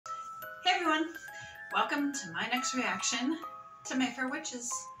Hey everyone, welcome to my next reaction to Mayfair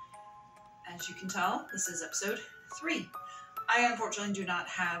Witches. As you can tell, this is episode 3. I unfortunately do not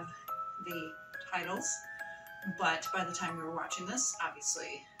have the titles, but by the time you're watching this,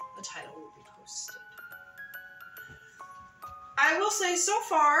 obviously the title will be posted. I will say so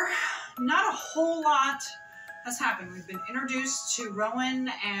far, not a whole lot has happened. We've been introduced to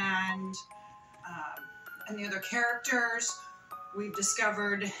Rowan and the other characters. We've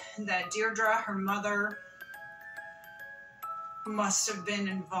discovered that Deirdre, her mother, must have been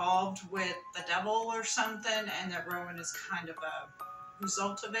involved with the devil or something, and that Rowan is kind of a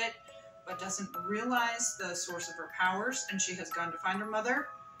result of it, but doesn't realize the source of her powers, and she has gone to find her mother.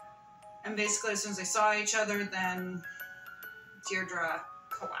 And basically, as soon as they saw each other, then Deirdre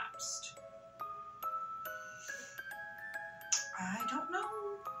collapsed. I don't know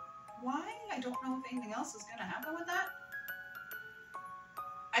why. I don't know if anything else is going to happen with that.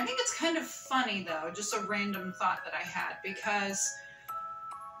 I think it's kind of funny, though, just a random thought that I had, because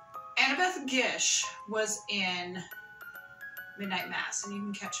Annabeth Gish was in Midnight Mass, and you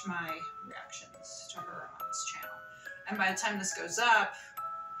can catch my reactions to her on this channel. And by the time this goes up,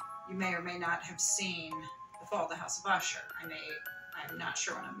 you may or may not have seen The Fall of the House of Usher. I'm not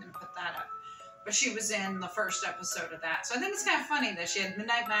sure when I'm going to put that up. But she was in the first episode of that. So I think it's kind of funny that she had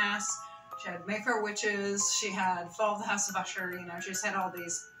Midnight Mass, she had Mayfair Witches, she had Fall of the House of Usher, you know, she's had all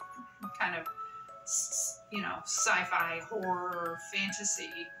these kind of, you know, sci-fi, horror, fantasy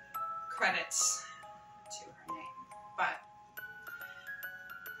credits to her name. But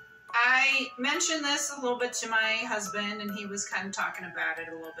I mentioned this a little bit to my husband, and he was kind of talking about it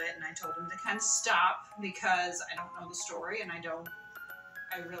a little bit, and I told him to kind of stop because I don't know the story, and I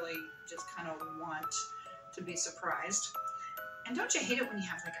really just kind of want to be surprised. And don't you hate it when you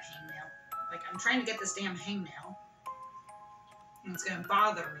have like a hangnail? Like, I'm trying to get this damn hangnail, and it's going to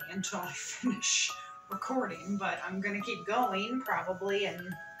bother me until I finish recording, but I'm going to keep going probably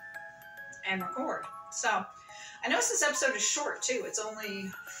and record. So, I noticed this episode is short too. It's only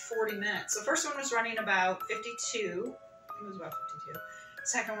 40 minutes. The first one was running about 52. I think it was about 52. The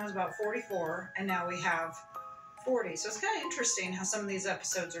second one was about 44, and now we have 40. So it's kind of interesting how some of these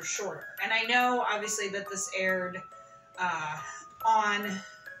episodes are shorter. And I know, obviously, that this aired on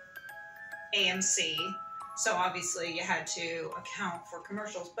AMC, so obviously you had to account for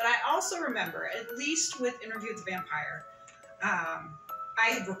commercials. But I also remember, at least with Interview with the Vampire, I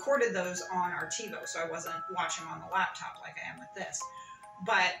had recorded those on our TiVo, so I wasn't watching on the laptop like I am with this.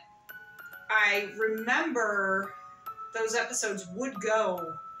 But I remember those episodes would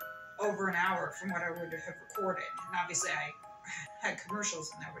go over an hour from what I would have recorded. And obviously I had commercials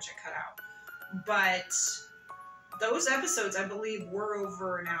in there, which I cut out. But those episodes, I believe, were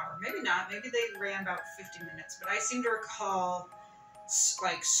over an hour. Maybe not. Maybe they ran about 50 minutes. But I seem to recall,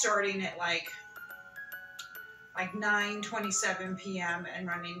 like, starting at, like 9:27 p.m. and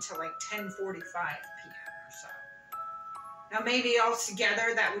running to, like, 10:45 p.m. or so. Now, maybe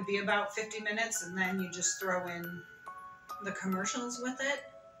altogether that would be about 50 minutes, and then you just throw in the commercials with it.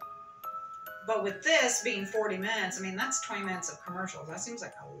 But with this being 40 minutes, I mean, that's 20 minutes of commercials. That seems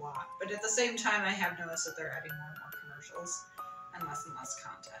like a lot. But at the same time, I have noticed that they're adding more and more commercials and less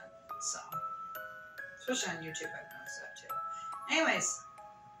content. So, especially on YouTube, I've noticed that too. Anyways,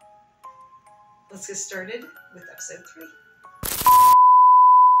 let's get started with episode 3.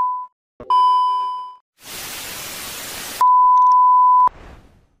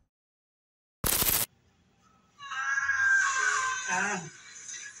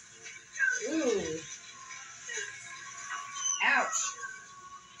 Ooh. Ouch.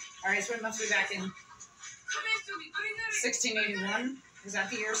 Alright, so we must be back in 1681. Is that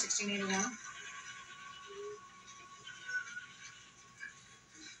the year, 1681?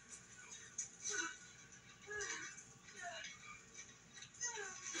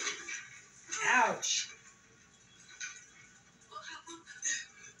 Ouch.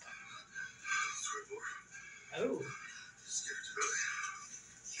 Oh.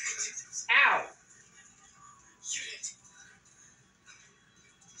 Ow.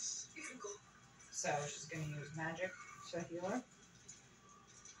 So she's going to use magic to heal her.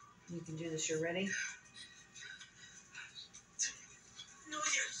 You can do this. You're ready?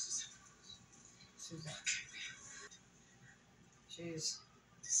 Susan. Jeez.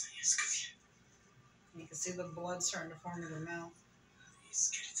 You can see the blood starting to form in her mouth.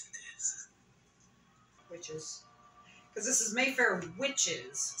 Witches. Because this is Mayfair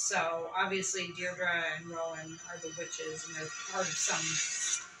Witches, so obviously Deirdre and Rowan are the witches, and they're part of some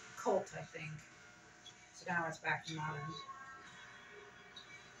cult, I think. So now it's back to modern.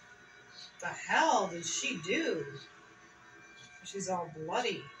 The hell did she do? She's all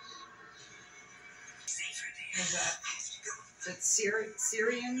bloody. Who's that? Is it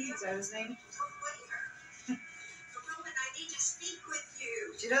Syrian? Is that his name?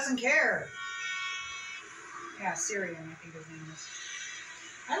 She doesn't care. Yeah, Syrian, I think his name is.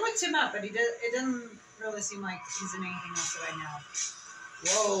 I looked him up, but it didn't really seem like he's in anything else that I know.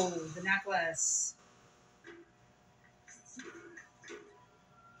 Whoa, the necklace.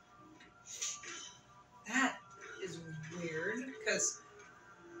 That is weird, because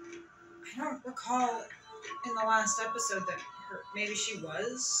I don't recall in the last episode that maybe she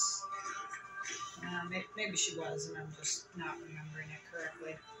was. Maybe she was, and I'm just not remembering it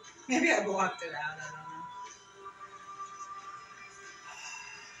correctly. Maybe I blocked it out, I don't know.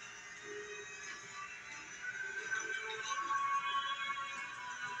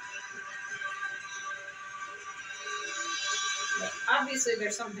 But obviously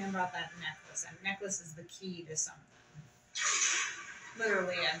there's something about that necklace. That necklace is the key to something.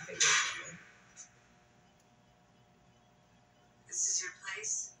 Literally and figuratively. This is your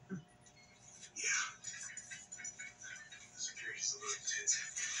place? Yeah. Security's a little intense.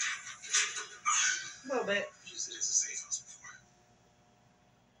 A little bit. Used it as a safe house before.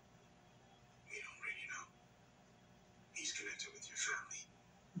 We don't really know. He's connected with your family.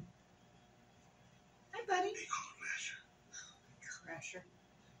 Hi, buddy. They call him Masher. Crasher.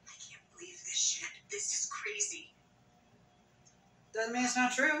 I can't believe this shit. This is crazy. Doesn't mean it's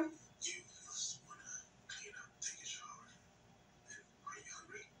not true. You just wanna clean up, take a shower. And are you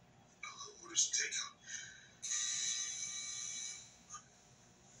hungry? I'll order some takeout.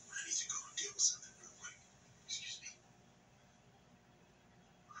 I need to go and deal with something real quick. Excuse me.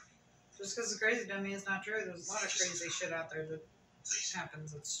 Just because it's crazy doesn't mean it's not true. There's a lot of crazy shit out there that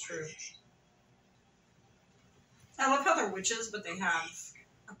happens that's true. I love how they're witches, but they have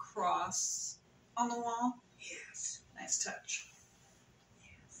a cross on the wall. Yes. Nice touch.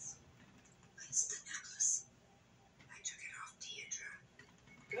 Yes. It's the necklace. I took it off Deidre.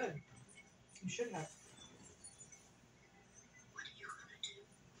 Good. You should have. What are you gonna do?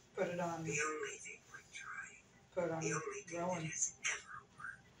 Put it on. The only thing we're trying. Put it on The only thing Rowan. that has ever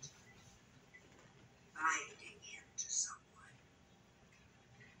worked. Binding him to someone.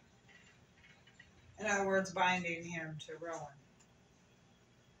 In other words, binding him to Rowan.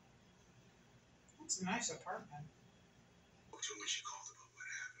 That's a nice apartment. Spoke to her when she called about what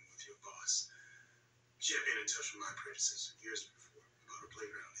happened with your boss. She had been in touch with my predecessor years before about a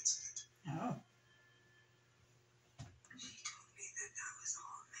playground incident. Oh. She told me that that was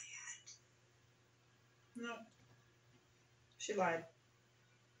all in my head. No. She lied.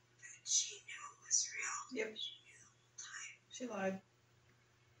 That she knew it was real. Yep. She knew the whole time. She lied.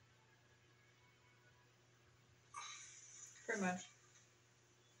 Pretty much.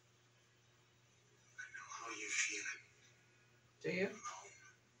 I know how you're feeling. Do you? Alone,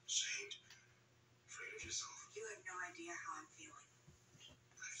 ashamed, afraid of yourself. You have no idea how I'm feeling.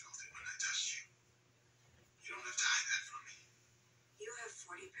 I felt it when I touched you. You don't have to hide that from me. You have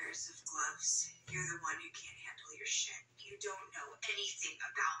 40 pairs of gloves. You're the one who can't handle your shit. You don't know anything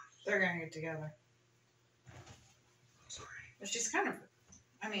about me. They're gonna get together. I'm sorry. But she's kind of,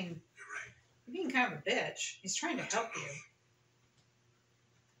 I mean, You're right. you're being kind of a bitch. He's trying to help you.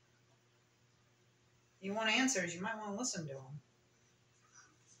 You want answers, you might want to listen to him.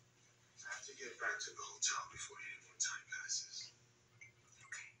 I have to get back to the hotel before any more time passes.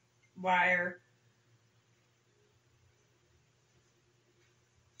 Okay. Liar.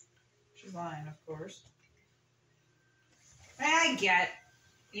 She's lying, of course. I get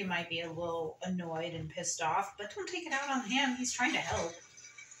you might be a little annoyed and pissed off, but don't take it out on him. He's trying to help.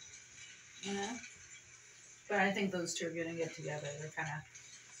 You know? But I think those two are going to get together. They're kind of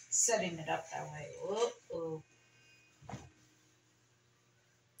setting it up that way. Uh-oh.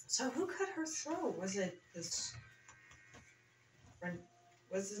 So who cut her throat? Was it this...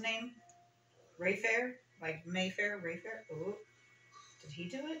 What's his name? Mayfair? Like Mayfair? Mayfair? Oh. Did he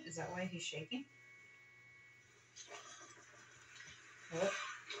do it? Is that why he's shaking? What?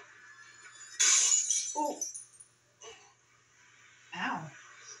 Oh. Ow.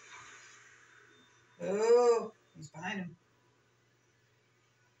 Oh. He's behind him.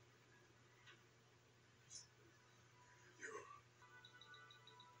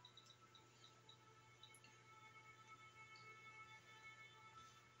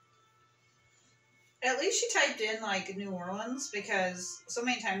 At least she typed in, like, New Orleans, because so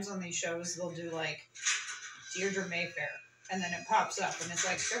many times on these shows, they'll do, like, Deirdre Mayfair, and then it pops up, and it's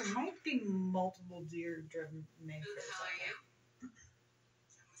like, there might be multiple Deirdre Mayfairs. Who the hell are you? I'm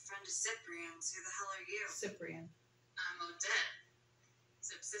a friend of Cyprian's. Who the hell are you? Cyprian. I'm Odette.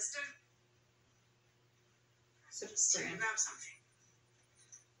 Zip's sister? Just here to Cyprian. grab something.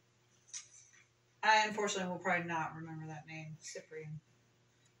 I unfortunately will probably not remember that name. Cyprian.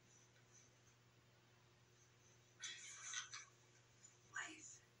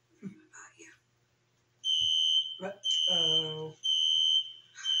 Life. Dream about you. What? Oh.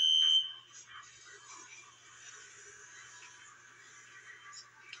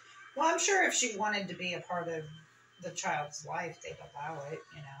 Well, I'm sure if she wanted to be a part of the child's life, they'd allow it,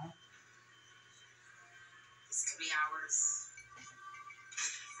 you know. This could be hours.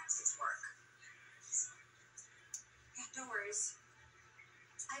 That's its work. Yeah, no worries.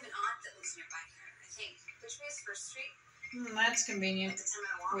 I have an aunt that lives nearby here, I think. Which way is First Street? That's convenient. Like a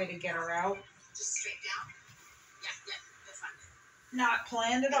 10-minute walk? Way to get her out. Just straight down? Yeah, that's fine. Not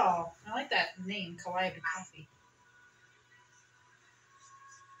planned at all. I like that name, Calliope Coffee.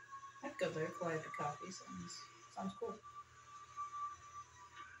 I'd go there, Calliope Coffee. Sounds cool.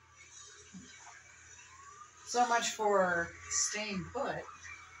 So much for staying put.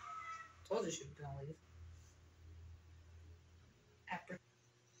 Told you she was gonna leave. After.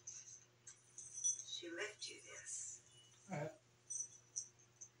 She left you this. Put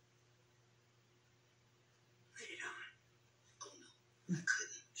it on. Oh no, I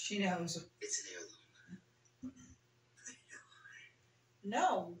couldn't. She knows. It's an heirloom. Put it on.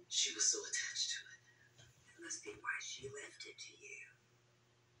 No. She was so attached to it. That must be why she left it to you.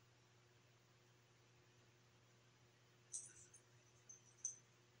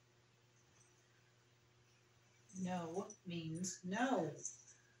 No means no.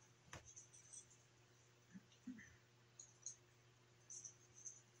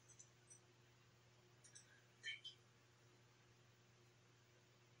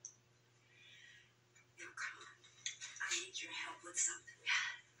 Now come on. I need your help with something.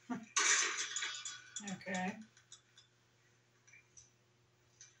 Okay.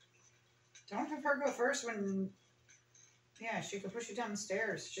 Don't have her go first when... Yeah, she could push you down the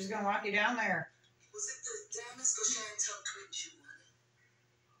stairs. She's gonna walk you down there. Was it the Damask Chantel print you wanted?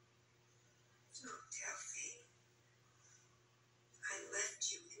 No, Delphi. I left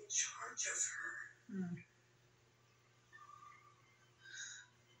you in charge of her.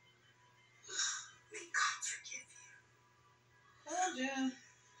 May God forgive you. Told ya.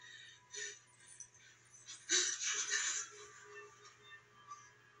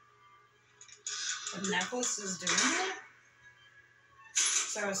 The necklace is doing it?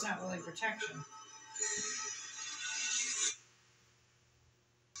 So it's not really protection.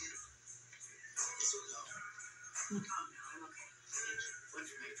 This will go. Oh, no, I'm okay. Thank you. One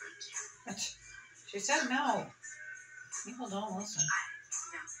for my friend. She said no. People don't listen. No,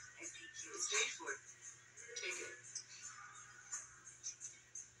 I think you was paid for it. Take it.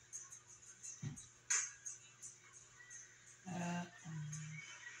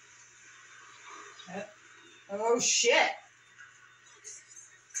 Oh shit! Have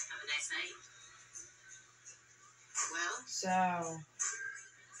a nice night. Well, So now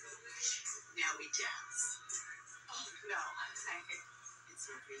we dance. Oh, no. It's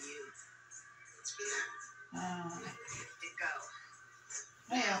not for you. It's for them. oh To go.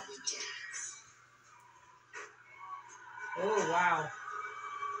 yeah. We dance. Oh wow.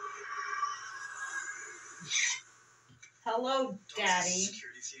 Hello, Daddy.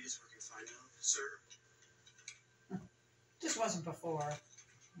 Security feed is working fine now, sir. Just wasn't before.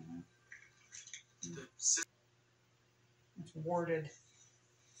 The system. It's warded.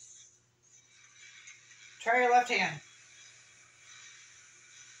 Try your left hand.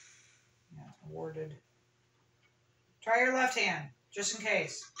 Yeah, warded. Try your left hand, just in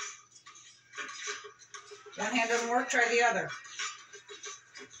case. One hand doesn't work, try the other.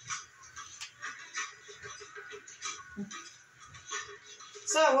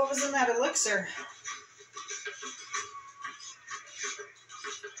 So, what was in that elixir?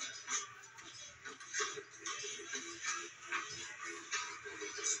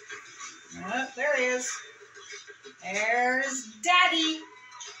 Oh, there he is. There's Daddy.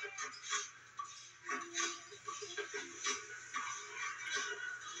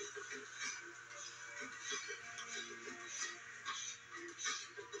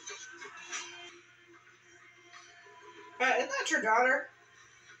 But isn't that your daughter?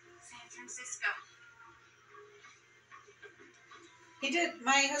 San Francisco. He did.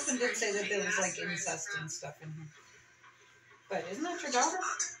 My husband did say that there was like incest and stuff in here. But isn't that your daughter?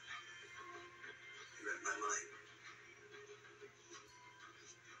 You read my mind.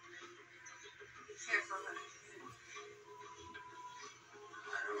 Careful. I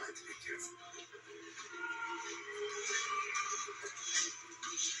don't like to be careful.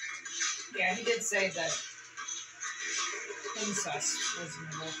 Yeah, he did say that incest was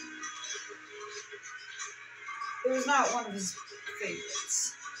involved. It was not one of his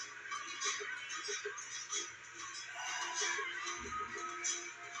favorites.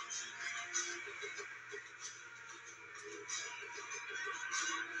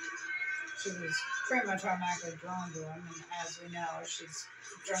 was pretty much automatically drawn to him, and as we know, she's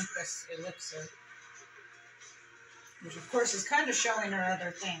drunk this elixir. Which, of course, is kind of showing her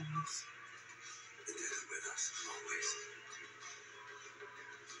other things. The dead are with us, always.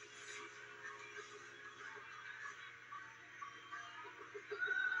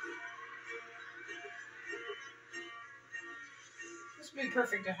 This would be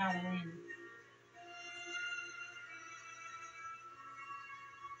perfect at Halloween.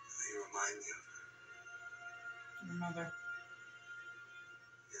 You remind me of Your mother.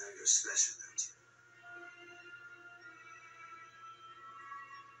 you know you're special, don't you?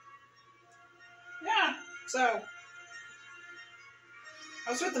 Yeah, so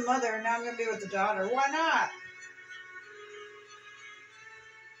I was with the mother, and now I'm going to be with the daughter. Why not?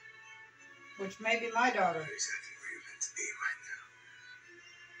 Which may be my daughter. You're exactly where you're meant to be right now.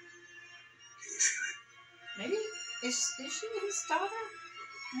 Can you feel it? Maybe? Is she his daughter?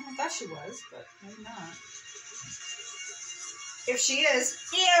 I thought she was, but maybe not. If she is,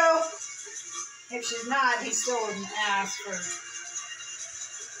 ew! If she's not, he still wouldn't ask for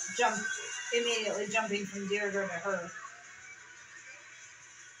immediately jumping from Deirdre to her.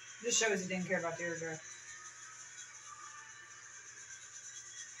 Just shows he didn't care about Deirdre.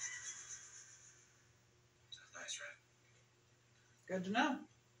 Nice, right? Good to know.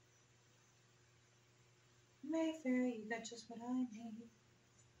 Mayfair, you got just what I need.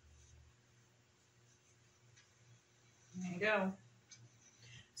 There you go.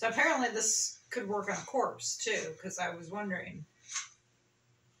 So apparently this could work on a corpse too, because I was wondering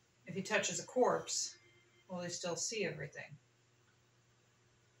if he touches a corpse, will he still see everything?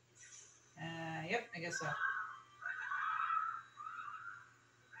 Yep, I guess so.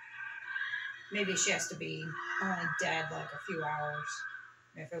 Maybe she has to be only dead like a few hours.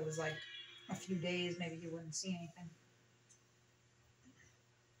 If it was like a few days, maybe he wouldn't see anything.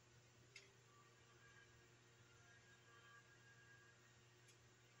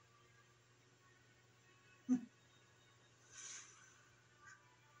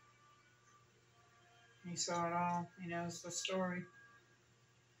 He saw it all. He knows the story.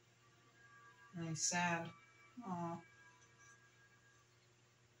 And he's sad. Aw.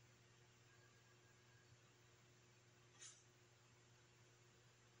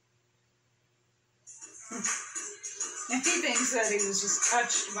 And he thinks that he was just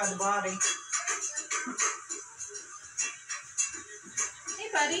touched by the body. Hey,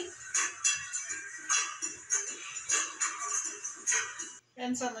 buddy.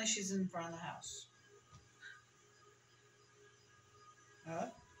 And suddenly she's in front of the house.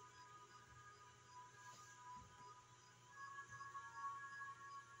 What?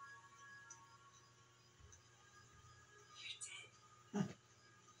 You're dead. I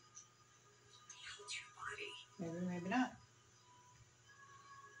held your body. Maybe, maybe not.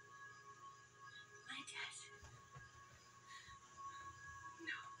 My death.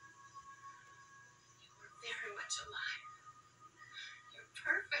 No. You were very much alive. You're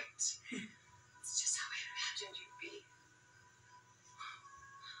perfect. It's just how I imagined you'd be.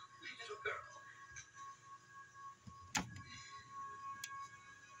 My little girl.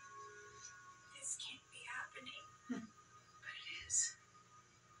 This can't be happening. But it is.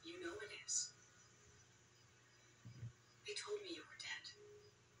 You know it is. They told me you were dead.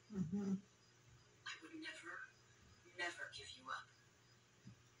 Mm-hmm. I would never, never give you up.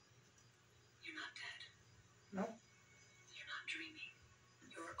 You're not dead. Nope. You're not dreaming.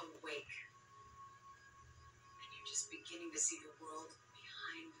 You're awake. And you're just beginning to see the world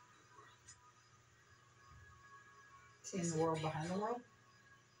behind the world. Seeing the world behind the world?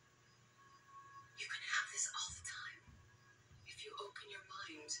 You can have this all the time. If you open your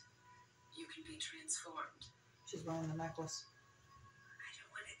mind, you can be transformed. She's wearing the necklace. I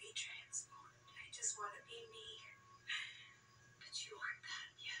don't want to be transformed. I just want to be me. But you aren't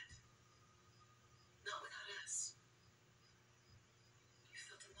that yet. Not without us. You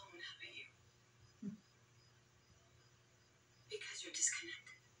felt alone, haven't you? Because you're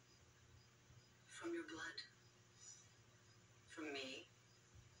disconnected. From your blood. From me.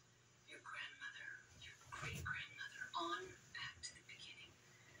 Your grandmother. Your great-grandmother. On back to the beginning.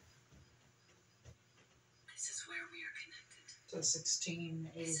 This is where we are connected. So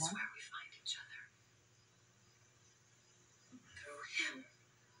 1681. This is where we find each other. Through him.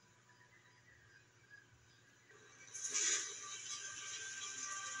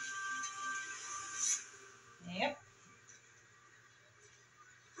 Yep.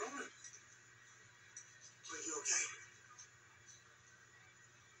 Roman, are you okay?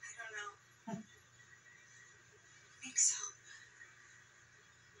 I don't know. I think so.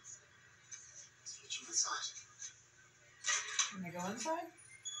 Let's get you inside. Can they go inside?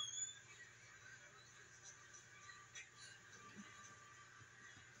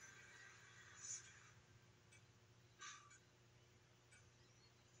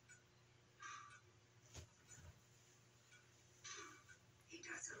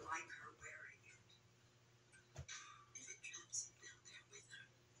 doesn't like her wearing it. If it comes down there with her,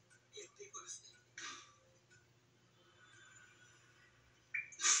 he'll be worth it.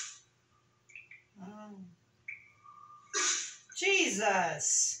 Oh.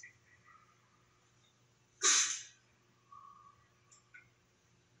 Jesus.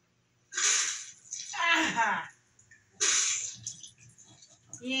 Ah.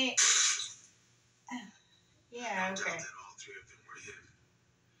 Yeah. Yeah, No doubt okay. that all three of them were him.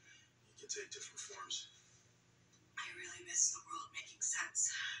 He can take different forms. I really miss the world making sense.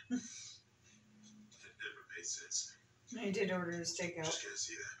 It never made sense. I did order his takeout. Just can't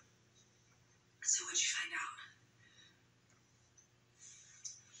see that. So what'd you find out?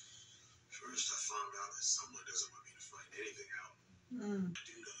 First, I found out that someone doesn't want me to find anything out. I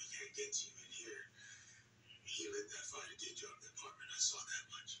do know he can't get to you in here. He lit that fire to get you out of the apartment. I saw that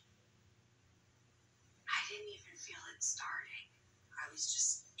much. I didn't even feel it starting. I was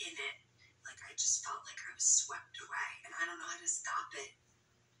just in it. Like I just felt like I was swept away, and I don't know how to stop it.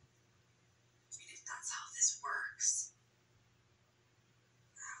 I mean, if that's how this works,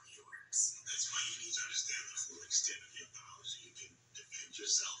 how he works. That's why you need to understand the full extent of your power so you can defend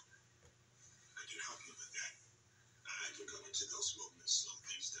yourself. I can help you with that. I can go into those movements, slow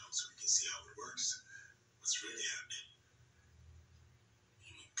things down so we can see how it works. What's really happening?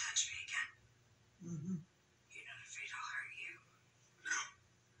 You mean touch me again? Mm-hmm. You're not afraid I'll hurt you? No.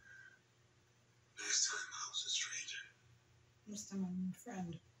 Last time I was a stranger. This time I'm a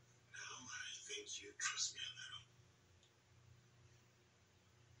friend. Now I think you trust me a little.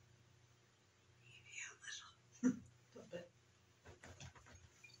 Maybe a little. A little bit.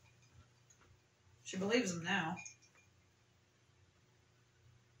 She believes him now.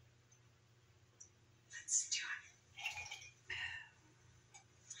 Let's do it.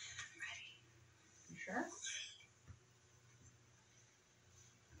 I'm ready. You sure?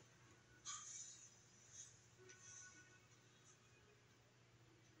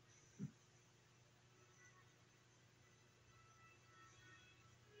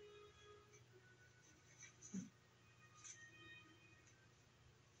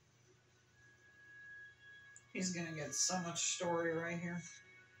 He's gonna get so much story right here.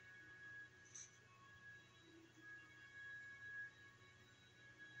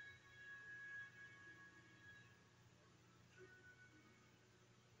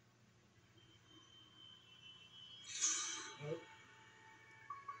 Oh.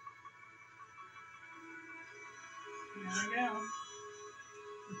 There we go.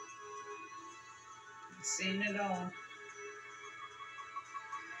 Seen it all.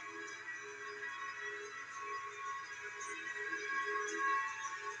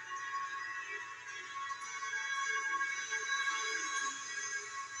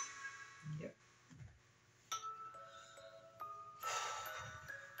 Yep.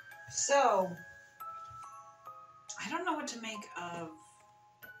 So, I don't know what to make of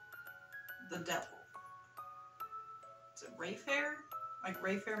the devil. Is it Mayfair? Like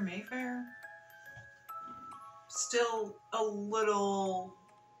Mayfair? Still a little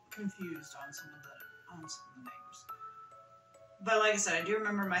confused on some of the names. But like I said, I do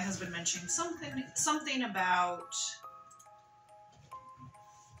remember my husband mentioning something about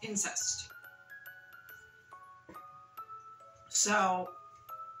incest. So,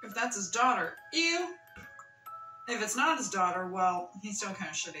 if that's his daughter, ew. If it's not his daughter, well, he's still kind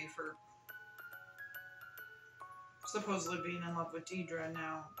of shitty for supposedly being in love with Deidre and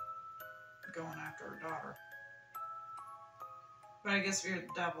now going after her daughter. But I guess if you're the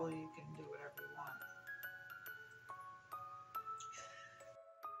devil, you can do whatever you want.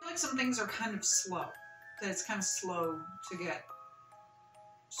 I feel like some things are kind of slow. That it's kind of slow to get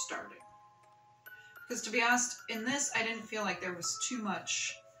started. Because to be honest, in this, I didn't feel like there was too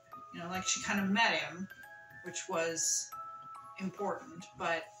much, like she kind of met him, which was important,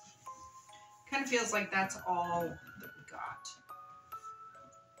 but kind of feels like that's all that we got.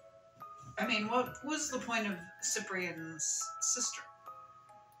 I mean, what was the point of Cyprian's sister?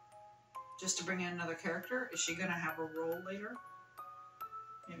 Just to bring in another character? Is she going to have a role later?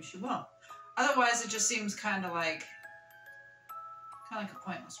 Maybe she won't. Otherwise, it just seems kind of like a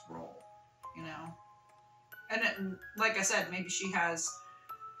pointless role, And like I said, maybe she has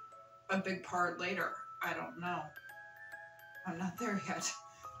a big part later. I don't know. I'm not there yet.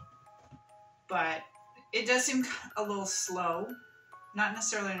 But it does seem a little slow. Not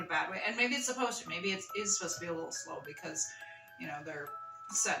necessarily in a bad way. And maybe it's supposed to. Maybe it is supposed to be a little slow because, they're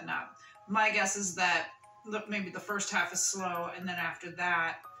setting up. My guess is that maybe the first half is slow, and then after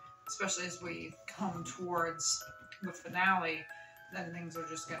that, especially as we come towards the finale, then things are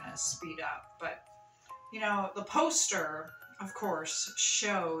just going to speed up. But, the poster of course,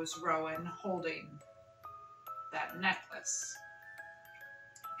 shows Rowan holding that necklace.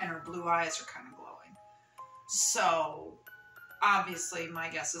 And her blue eyes are kind of glowing. So, obviously, my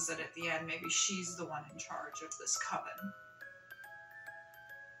guess is that at the end, maybe she's the one in charge of this coven.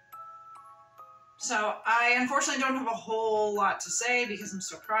 So, I unfortunately don't have a whole lot to say because I'm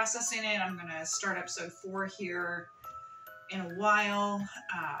still processing it. I'm going to start episode 4 here in a while.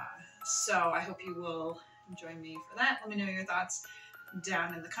 So, I hope you will join me for that. Let me know your thoughts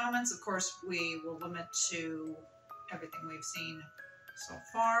down in the comments. Of course, we will limit to everything we've seen so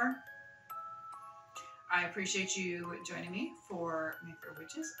far. I appreciate you joining me for Mayfair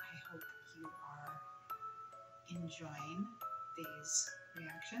Witches. I hope you are enjoying these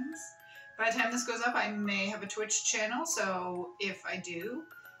reactions. By the time this goes up, I may have a Twitch channel, so if I do,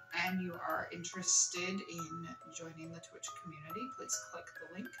 and you are interested in joining the Twitch community, please click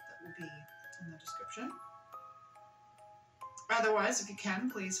the link that will be in the description. Otherwise, if you can,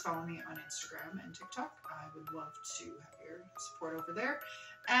 please follow me on Instagram and TikTok. I would love to have your support over there.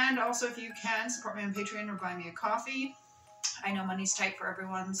 And also, if you can, support me on Patreon or buy me a coffee. I know money's tight for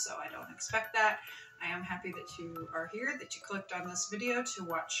everyone, so I don't expect that. I am happy that you are here, that you clicked on this video to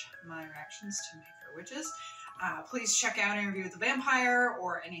watch my reactions to Mayfair Witches. Please check out Interview with the Vampire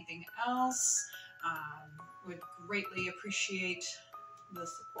or anything else. Would greatly appreciate the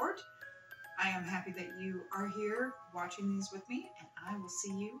support. I am happy that you are here watching these with me, and I will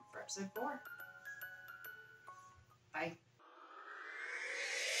see you for episode 4. Bye.